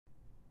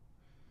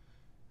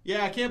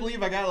Yeah, I can't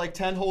believe I got like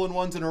 10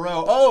 hole-in-ones in a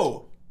row.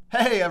 Oh,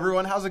 hey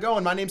everyone, how's it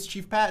going? My name's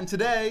Chief Pat, and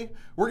today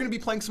we're going to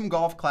be playing some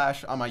Golf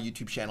Clash on my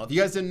YouTube channel. If you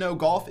guys didn't know,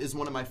 golf is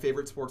one of my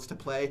favorite sports to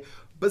play,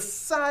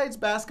 besides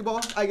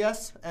basketball, I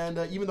guess. And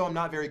even though I'm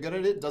not very good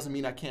at it, doesn't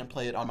mean I can't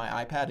play it on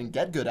my iPad and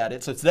get good at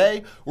it. So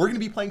today, we're going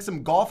to be playing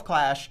some Golf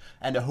Clash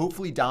and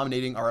hopefully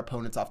dominating our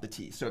opponents off the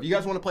tee. So if you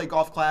guys want to play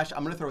Golf Clash,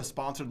 I'm going to throw a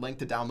sponsored link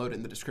to download it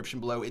in the description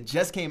below. It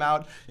just came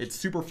out. It's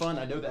super fun.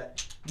 I know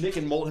that Nick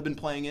and Molt have been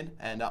playing it,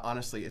 and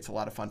honestly, it's a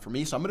lot of fun for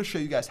me. So I'm going to show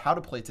you guys how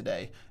to play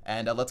today,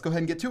 and let's go ahead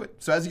and get to it.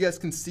 So as you guys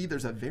can see,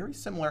 there's a very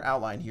similar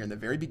outline here in the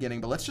very beginning,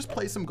 but let's just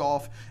play some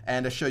golf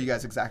and show you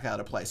guys exactly how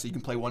to play. So you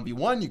can play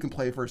 1v1, you can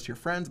play versus your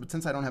friends, but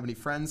since I don't have any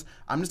friends,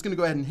 I'm just going to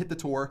go ahead and hit the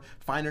tour,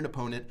 find an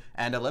opponent,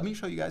 and let me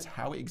show you guys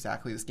how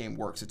exactly this game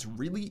works. It's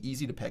really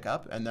easy to pick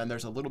up, and then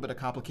there's a little bit of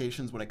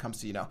complications when it comes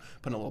to, you know,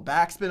 putting a little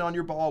backspin on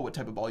your ball, what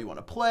type of ball you want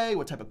to play,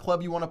 what type of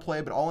club you want to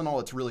play, but all in all,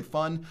 it's really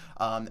fun.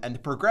 And the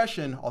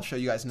progression, I'll show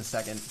you guys in a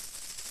second,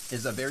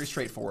 is a very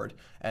straightforward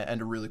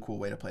and a really cool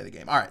way to play the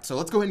game. All right, so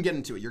let's go ahead and get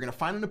into it. You're going to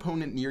find an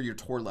opponent near your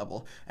tour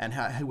level and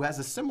who has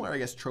a similar, I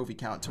guess, trophy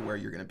count to where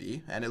you're going to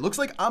be. And it looks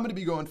like I'm going to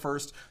be going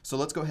first, so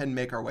let's go ahead and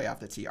make our way off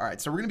the tee. All right,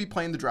 so we're going to be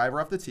playing the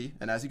driver off the tee,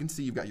 and as you can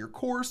see, you've got your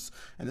course,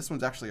 and this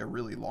one's actually a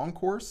really long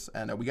course,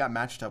 and we got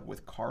matched up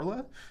with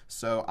Carla.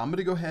 So I'm going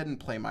to go ahead and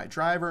play my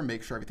driver,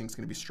 make sure everything's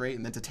going to be straight,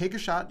 and then to take a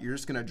shot, you're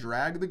just going to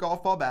drag the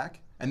golf ball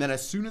back, and then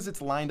as soon as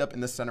it's lined up in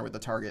the center with the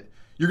target,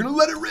 you're going to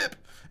let it rip.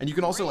 And you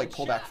can also like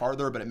pull back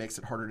farther, but it makes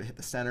it harder to hit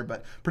the center.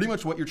 But pretty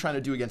much what you're trying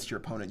to do against your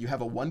opponent, you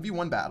have a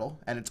 1v1 battle,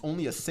 and it's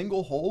only a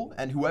single hole,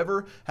 and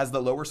whoever has the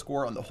lower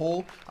score on the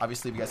hole,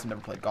 obviously if you guys have never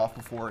played golf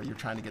before, you're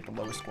trying to get the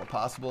lowest score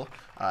possible,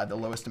 the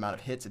lowest amount of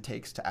hits it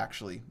takes to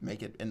actually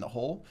make it in the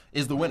hole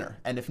is the winner.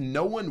 And if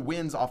no one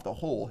wins off the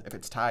hole, if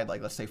it's tied,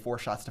 like let's say 4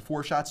 shots to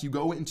 4 shots, you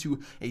go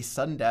into a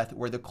sudden death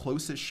where the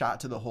closest shot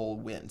to the hole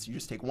wins. You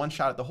just take one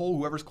shot at the hole,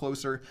 whoever's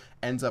closer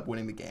ends up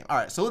winning the game. All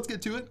right, so let's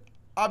get to it.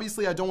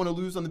 Obviously, I don't want to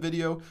lose on the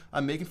video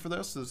I'm making for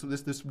this, so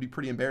this would be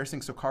pretty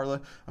embarrassing. So,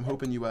 Carla, I'm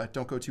hoping you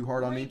don't go too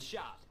hard on me.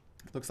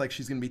 Looks like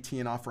she's going to be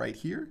teeing off right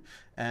here.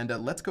 And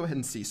let's go ahead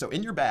and see. So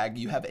in your bag,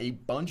 you have a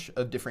bunch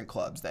of different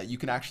clubs that you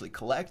can actually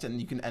collect,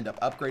 and you can end up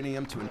upgrading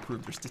them to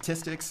improve your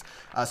statistics.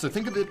 So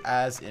think of it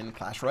as in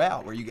Clash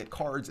Royale, where you get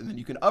cards, and then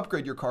you can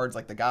upgrade your cards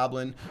like the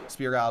Goblin,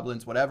 Spear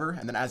Goblins, whatever.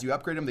 And then as you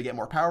upgrade them, they get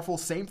more powerful.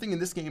 Same thing in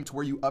this game to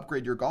where you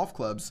upgrade your golf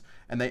clubs,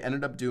 and they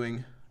end up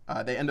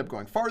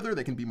going farther,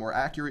 they can be more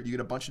accurate, you get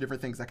a bunch of different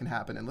things that can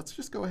happen. And let's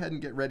just go ahead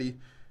and get ready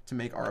to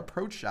make our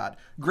approach shot.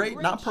 Great,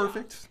 not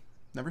perfect.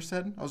 Never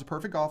said I was a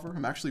perfect golfer.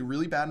 I'm actually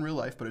really bad in real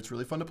life, but it's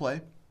really fun to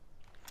play.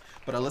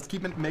 But let's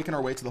keep making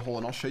our way to the hole,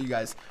 and I'll show you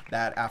guys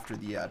that after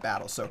the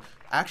battle. So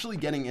actually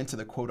getting into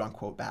the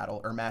quote-unquote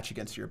battle or match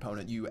against your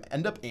opponent, you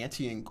end up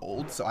anteing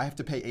gold. So I have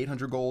to pay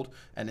 800 gold,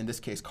 and in this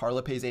case,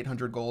 Carla pays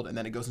 800 gold, and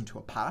then it goes into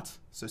a pot,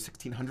 so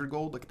 1,600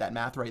 gold. Look at that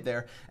math right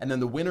there. And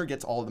then the winner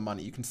gets all of the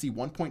money. You can see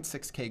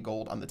 1.6k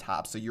gold on the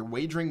top. So you're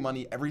wagering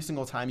money every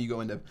single time you go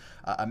into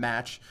a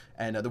match,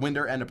 and the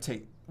winner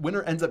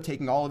ends up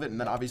taking all of it, and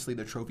then obviously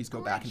the trophies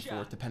go back and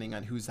forth depending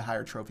on who's the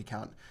higher trophy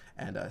count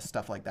and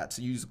stuff like that.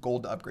 So you use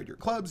gold to upgrade your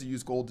clubs, you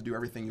use gold to do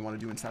everything you want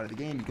to do inside of the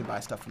game. You can buy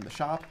stuff from the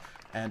shop,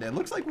 and it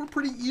looks like we're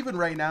pretty even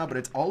right now, but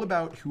it's all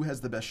about who has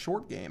the best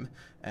short game,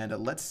 and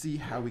let's see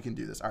how we can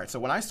do this. All right, so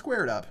when I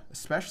square it up,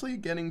 especially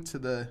getting to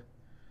the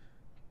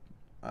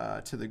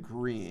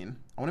green,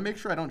 I want to make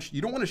sure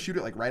you don't want to shoot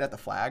it like right at the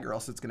flag or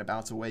else it's going to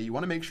bounce away. You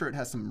want to make sure it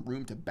has some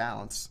room to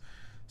bounce.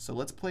 So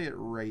let's play it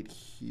right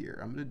here.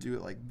 I'm going to do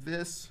it like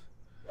this.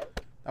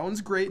 That one's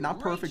great, not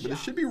perfect, but it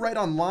should be right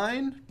on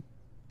line.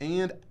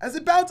 And as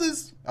it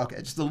bounces, okay,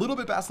 just a little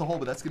bit past the hole,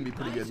 but that's going to be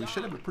pretty good. We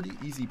should have a pretty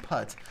easy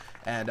putt,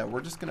 and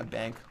we're just going to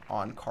bank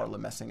on Carla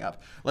messing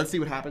up. Let's see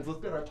what happens.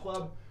 Let's get our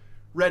club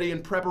ready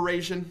in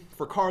preparation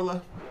for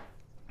Carla.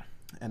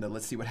 And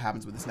let's see what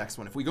happens with this next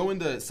one. If we go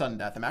into sudden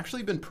death, I've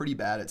actually been pretty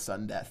bad at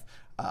sudden death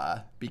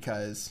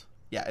because,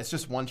 yeah, it's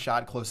just one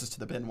shot closest to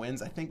the bin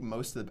wins. I think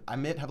I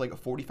might have like a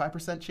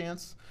 45%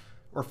 chance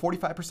or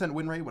 45%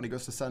 win rate when it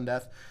goes to sudden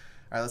death.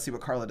 All right, let's see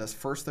what Carla does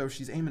first, though.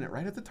 She's aiming it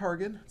right at the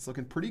target. It's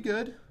looking pretty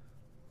good.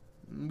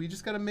 We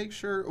just got to make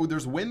sure. Oh,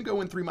 there's wind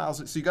going 3 miles.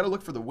 So you got to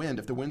look for the wind.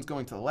 If the wind's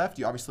going to the left,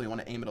 you obviously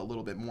want to aim it a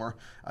little bit more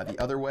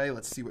the other way.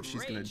 Let's see what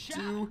she's going to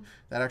do.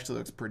 That actually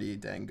looks pretty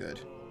dang good.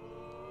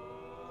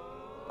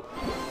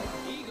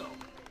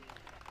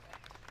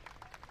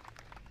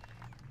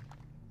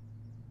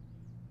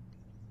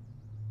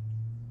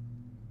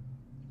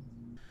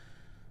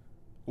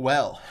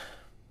 Well,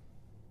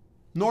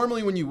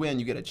 normally when you win,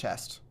 you get a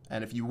chest.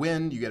 And if you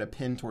win, you get a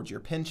pin towards your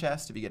pin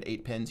chest. If you get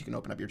 8 pins, you can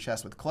open up your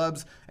chest with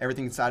clubs,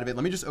 everything inside of it.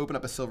 Let me just open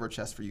up a silver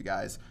chest for you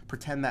guys.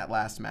 Pretend that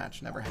last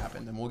match never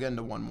happened. And we'll get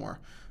into one more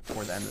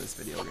before the end of this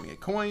video. We're going to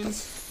get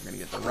coins. We're going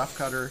to get the rough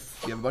cutter.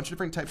 You have a bunch of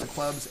different types of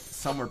clubs.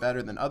 Some are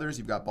better than others.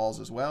 You've got balls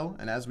as well.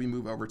 And as we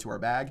move over to our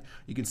bag,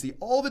 you can see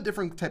all the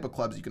different type of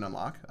clubs you can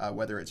unlock,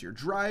 whether it's your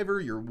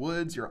driver, your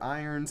woods, your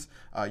irons,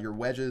 your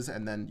wedges,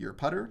 and then your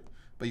putter.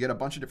 but you get a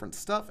bunch of different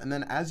stuff. And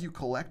then as you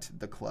collect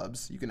the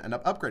clubs, you can end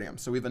up upgrading them.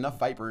 So we have enough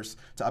Vipers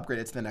to upgrade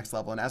it to the next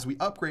level. And as we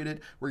upgrade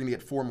it, we're going to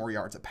get 4 more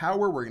yards of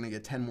power. We're going to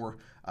get 10 more,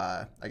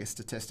 I guess,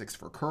 statistics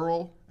for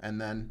curl, and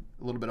then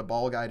a little bit of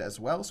ball guide as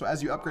well. So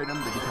as you upgrade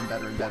them, they become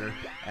better and better.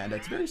 And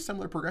it's a very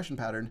similar progression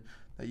pattern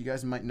that you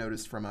guys might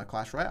notice from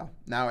Clash Royale.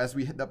 Now, as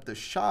we hit up the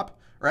shop,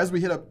 or as we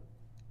hit up,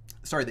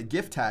 sorry, the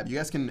gift tab, you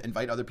guys can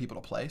invite other people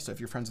to play. So if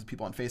you're friends with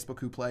people on Facebook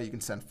who play, you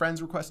can send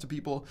friends requests to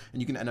people,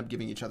 and you can end up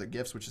giving each other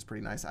gifts, which is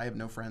pretty nice. I have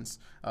no friends,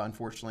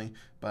 unfortunately,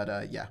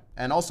 but yeah.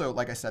 And also,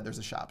 like I said, there's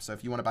a shop. So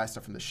if you want to buy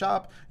stuff from the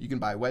shop, you can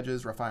buy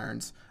wedges, rough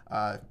irons,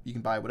 you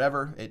can buy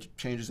whatever. It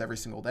changes every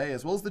single day,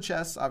 as well as the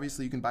chests.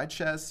 Obviously, you can buy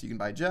chests, you can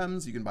buy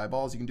gems, you can buy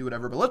balls, you can do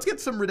whatever. But let's get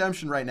some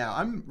redemption right now.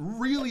 I'm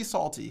really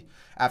salty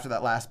after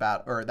that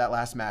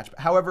last match.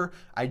 However,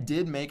 I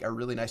did make a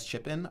really nice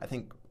chip in, I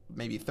think,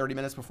 maybe 30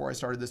 minutes before I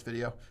started this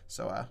video.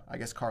 So I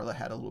guess Carla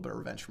had a little bit of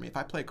revenge for me. If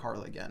I play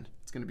Carla again,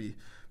 it's going to be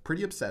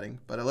pretty upsetting,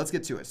 but let's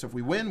get to it. So if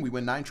we win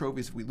 9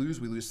 trophies. If we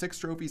lose 6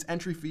 trophies.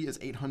 Entry fee is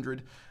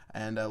 800,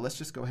 and let's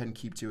just go ahead and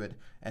keep to it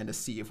and to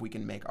see if we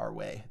can make our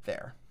way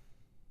there.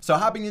 So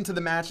hopping into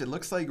the match, it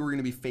looks like we're going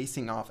to be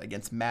facing off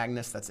against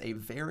Magnus. That's a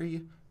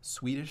very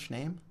Swedish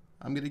name,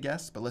 I'm going to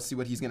guess, but let's see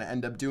what he's going to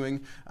end up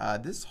doing.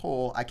 This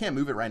hole, I can't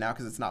move it right now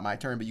because it's not my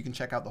turn, but you can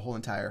check out the whole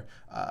entire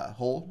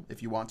hole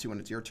if you want to when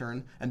it's your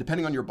turn. And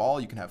depending on your ball,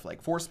 you can have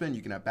like forespin,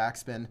 you can have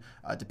backspin,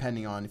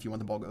 depending on if you want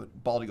the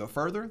ball to go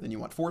further, then you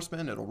want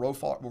forespin, it'll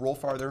roll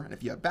farther. And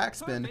if you have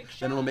backspin,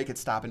 then it'll make it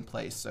stop in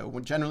place. So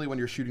generally when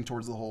you're shooting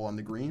towards the hole on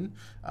the green,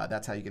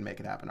 that's how you can make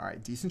it happen. All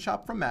right, decent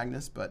shot from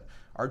Magnus, but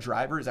our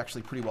driver is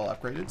actually pretty well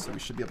upgraded, so we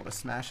should be able to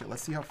smash it.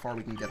 Let's see how far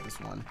we can get this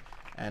one.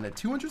 And at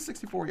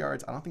 264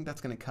 yards, I don't think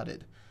that's going to cut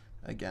it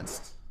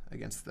against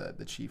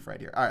the Chief right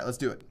here. All right, let's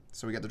do it.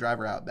 So we got the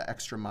driver out, the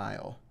extra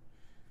mile.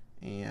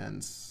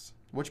 And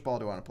which ball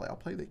do I want to play? I'll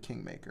play the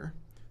Kingmaker.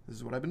 This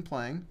is what I've been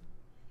playing.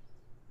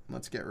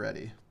 Let's get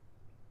ready.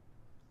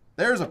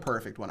 There's a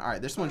perfect one. All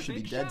right, this one should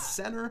be dead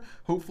center.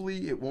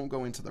 Hopefully it won't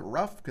go into the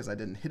rough because I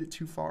didn't hit it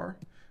too far.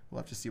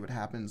 We'll have to see what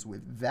happens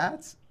with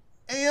that.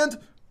 And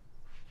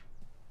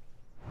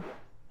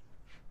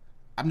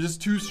I'm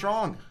just too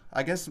strong.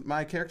 I guess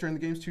my character in the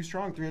game is too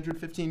strong.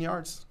 315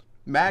 yards.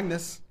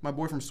 Magnus, my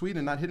boy from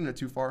Sweden, not hitting it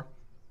too far.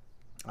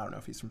 I don't know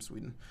if he's from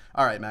Sweden.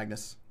 All right,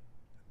 Magnus.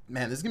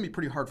 Man, this is going to be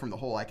pretty hard from the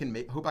hole.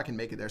 Hope I can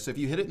make it there. So if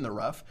you hit it in the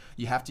rough,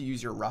 you have to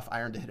use your rough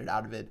iron to hit it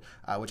out of it,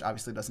 which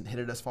obviously doesn't hit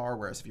it as far.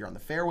 Whereas if you're on the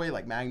fairway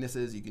like Magnus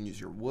is, you can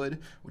use your wood,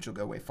 which will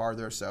go way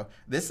farther. So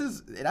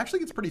it actually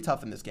gets pretty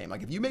tough in this game.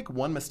 Like if you make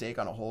one mistake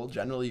on a hole,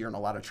 generally you're in a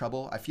lot of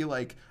trouble. I feel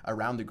like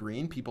around the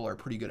green, people are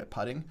pretty good at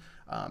putting,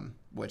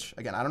 which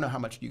again, I don't know how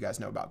much you guys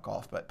know about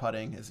golf, but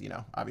putting is,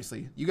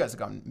 obviously you guys have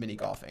gone mini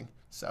golfing.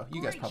 So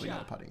you guys probably know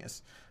what putting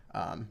is.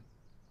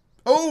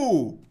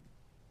 Oh!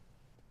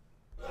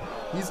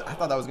 I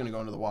thought that was going to go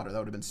into the water. That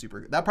would have been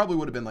super good. That probably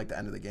would have been like the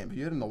end of the game. If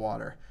you hit in the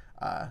water,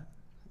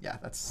 yeah,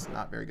 that's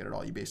not very good at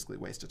all. You basically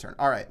waste a turn.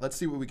 All right, let's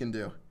see what we can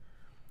do.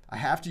 I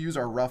have to use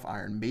our rough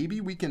iron. Maybe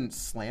we can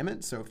slam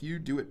it. So if you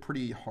do it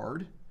pretty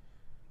hard,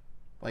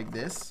 like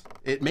this,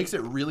 it makes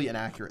it really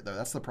inaccurate, though.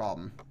 That's the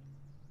problem.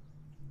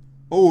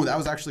 Oh, that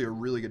was actually a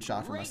really good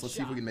shot from us. Let's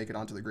see if we can make it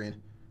onto the green.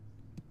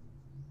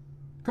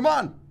 Come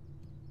on.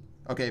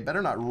 Okay,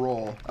 better not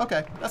roll.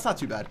 Okay, that's not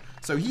too bad.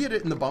 So he hit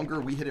it in the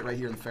bunker. We hit it right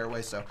here in the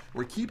fairway. So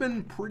we're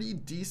keeping pretty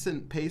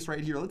decent pace right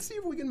here. Let's see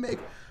if we can make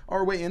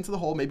our way into the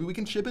hole. Maybe we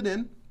can chip it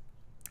in.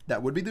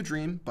 That would be the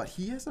dream, but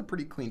he has a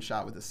pretty clean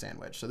shot with his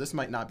sandwich. So this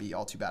might not be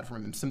all too bad for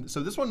him.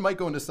 So this one might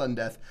go into sudden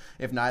death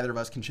if neither of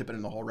us can chip it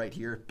in the hole right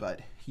here,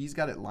 but he's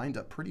got it lined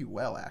up pretty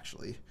well,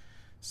 actually.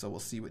 So we'll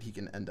see what he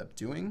can end up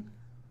doing.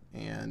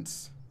 And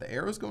the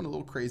arrow's going a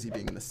little crazy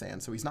being in the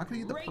sand, so he's not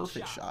going to get the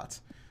perfect shot.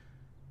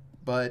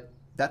 But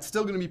that's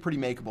still going to be pretty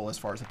makeable as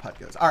far as the putt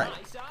goes. All right,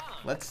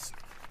 let's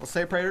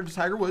say a prayer to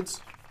Tiger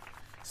Woods.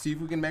 See if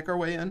we can make our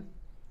way in,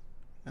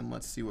 and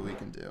let's see what we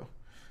can do.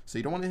 So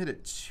you don't want to hit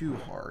it too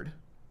hard.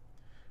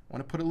 I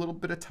want to put a little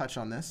bit of touch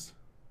on this.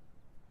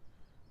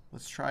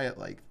 Let's try it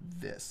like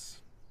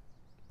this.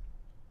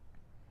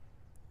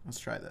 Let's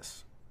try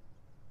this.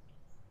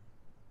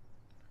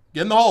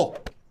 Get in the hole.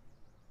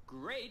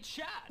 Great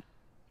shot.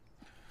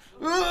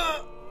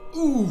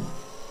 Ooh.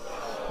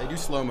 They do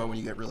slow-mo when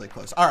you get really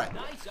close. All right.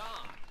 Nice on.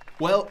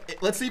 Well,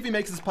 let's see if he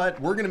makes his putt.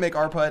 We're going to make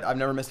our putt. I've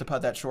never missed a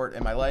putt that short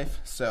in my life.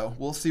 So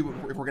we'll see if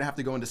we're going to have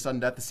to go into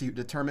sudden death to see who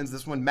determines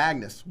this one.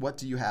 Magnus, what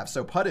do you have?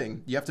 So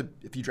putting, you have to,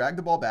 if you drag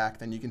the ball back,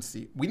 then you can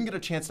see. We didn't get a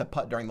chance to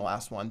putt during the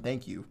last one.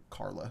 Thank you,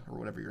 Carla, or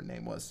whatever your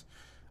name was.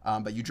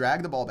 But you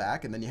drag the ball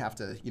back, and then you have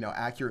to,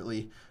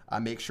 accurately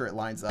make sure it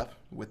lines up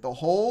with the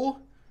hole.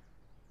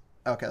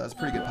 Okay, that was a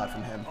pretty good putt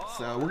from him.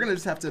 So we're going to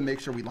just have to make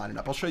sure we line it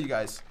up. I'll show you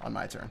guys on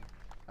my turn.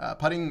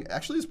 Putting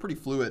actually is pretty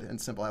fluid and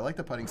simple. I like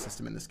the putting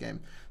system in this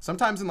game.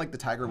 Sometimes in like the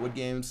Tiger Wood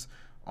games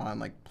on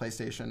like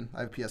PlayStation,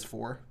 I have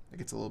PS4, it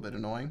gets a little bit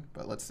annoying,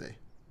 but let's see.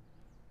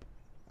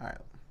 All right,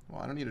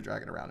 well, I don't need to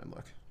drag it around and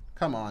look.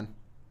 Come on.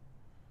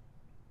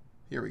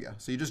 Here we go.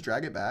 So you just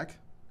drag it back,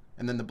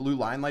 And then the blue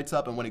line lights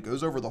up, and when it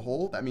goes over the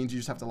hole, that means you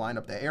just have to line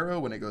up the arrow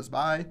when it goes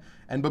by,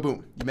 and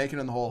ba-boom, you make it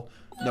in the hole,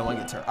 no one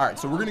gets hurt. All right,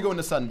 so we're going to go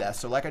into sudden death.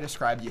 So like I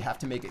described, you have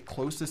to make it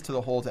closest to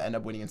the hole to end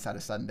up winning inside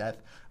of sudden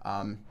death.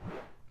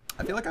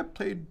 I feel like I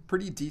played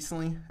pretty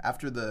decently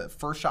after the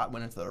first shot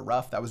went into the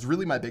rough. That was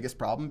really my biggest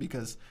problem,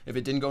 because if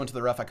it didn't go into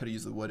the rough, I could have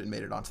used the wood and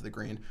made it onto the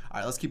green. All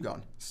right, let's keep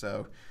going.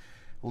 So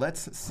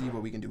let's see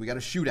what we can do. We got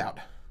a shootout.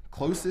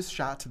 Closest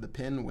shot to the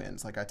pin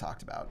wins, like I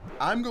talked about.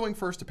 I'm going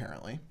first,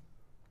 apparently.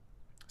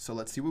 So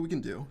let's see what we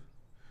can do.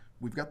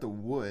 We've got the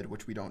wood,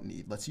 which we don't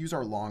need. Let's use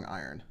our long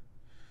iron.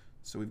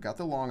 So we've got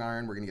the long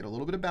iron. We're going to get a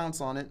little bit of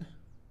bounce on it.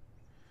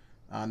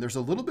 There's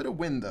a little bit of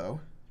wind,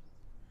 though.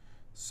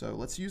 So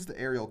let's use the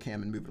aerial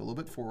cam and move it a little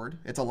bit forward.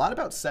 It's a lot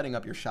about setting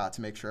up your shot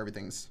to make sure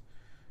everything's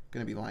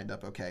going to be lined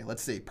up okay.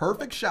 Let's see.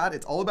 Perfect shot.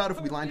 It's all about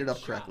if we lined it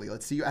up correctly.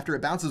 Let's see. After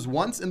it bounces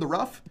once in the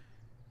rough,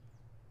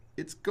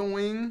 it's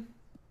going...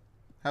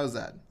 How's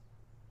that?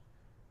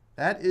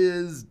 That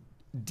is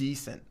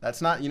decent.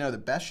 That's not, the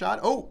best shot.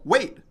 Oh,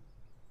 wait.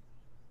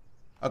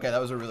 Okay, that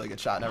was a really good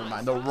shot. Never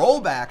mind. The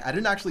rollback, I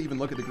didn't actually even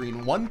look at the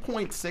green.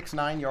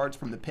 1.69 yards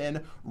from the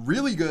pin.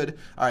 Really good.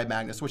 All right,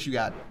 Magnus, what you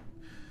got?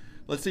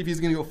 Let's see if he's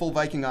going to go full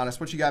Viking on us.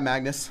 What you got,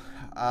 Magnus?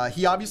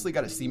 He obviously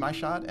got to see my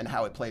shot and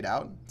how it played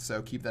out,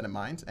 so keep that in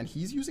mind. And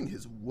he's using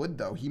his wood,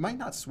 though. He might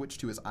not switch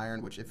to his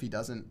iron, which if he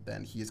doesn't,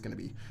 then he is going to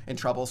be in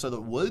trouble. So the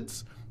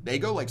woods, they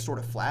go like sort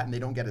of flat and they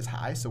don't get as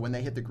high. So when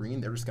they hit the green,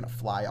 they're just going to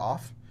fly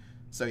off.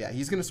 So yeah,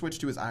 he's going to switch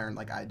to his iron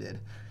like I did.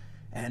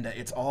 And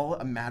it's all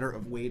a matter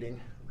of waiting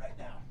right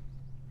now.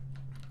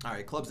 All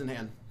right, clubs in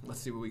hand.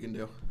 Let's see what we can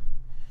do.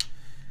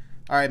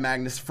 All right,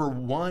 Magnus, for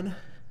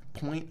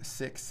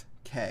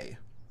 1.6K.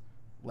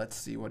 Let's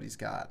see what he's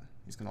got.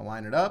 He's going to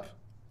line it up.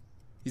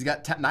 He's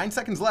got 9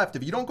 seconds left.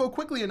 If you don't go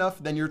quickly enough,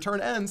 then your turn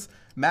ends.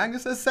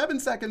 Magnus has 7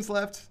 seconds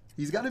left.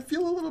 He's got to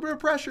feel a little bit of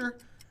pressure.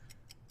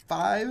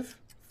 5,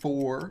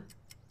 4.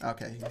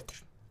 Okay.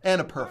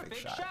 And a perfect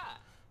shot.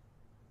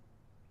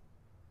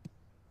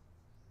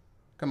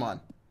 Come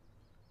on.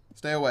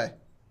 Stay away.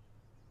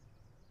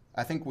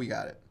 I think we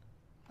got it.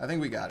 I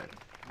think we got it.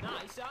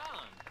 Nice on.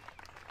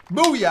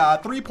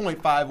 Booyah!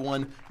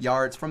 3.51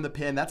 yards from the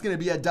pin. That's going to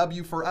be a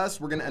W for us.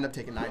 We're going to end up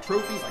taking 9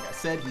 trophies. Like I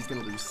said, he's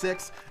going to lose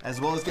 6.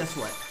 As well as, guess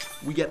what?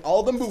 We get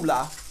all the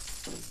moolah.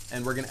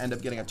 And we're going to end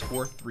up getting a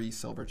Tor 3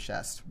 silver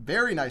chest.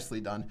 Very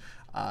nicely done.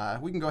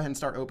 We can go ahead and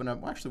start opening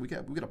up. Well, actually, we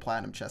get a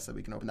platinum chest that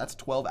we can open. That's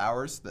 12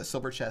 hours. The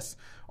silver chests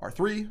are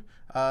 3.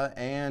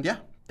 And yeah,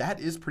 that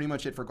is pretty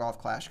much it for Golf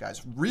Clash,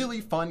 guys.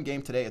 Really fun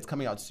game today. It's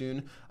coming out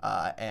soon,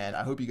 and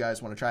I hope you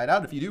guys want to try it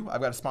out. If you do,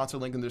 I've got a sponsor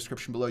link in the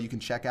description below you can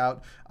check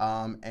out.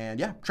 And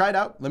yeah, try it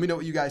out. Let me know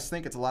what you guys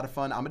think. It's a lot of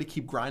fun. I'm going to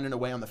keep grinding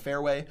away on the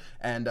fairway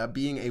and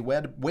being a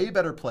way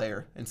better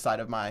player inside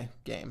of my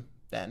game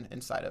than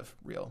inside of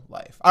real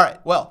life. All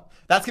right, well,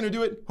 that's going to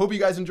do it. Hope you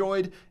guys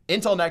enjoyed.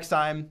 Until next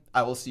time,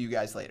 I will see you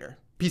guys later.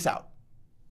 Peace out.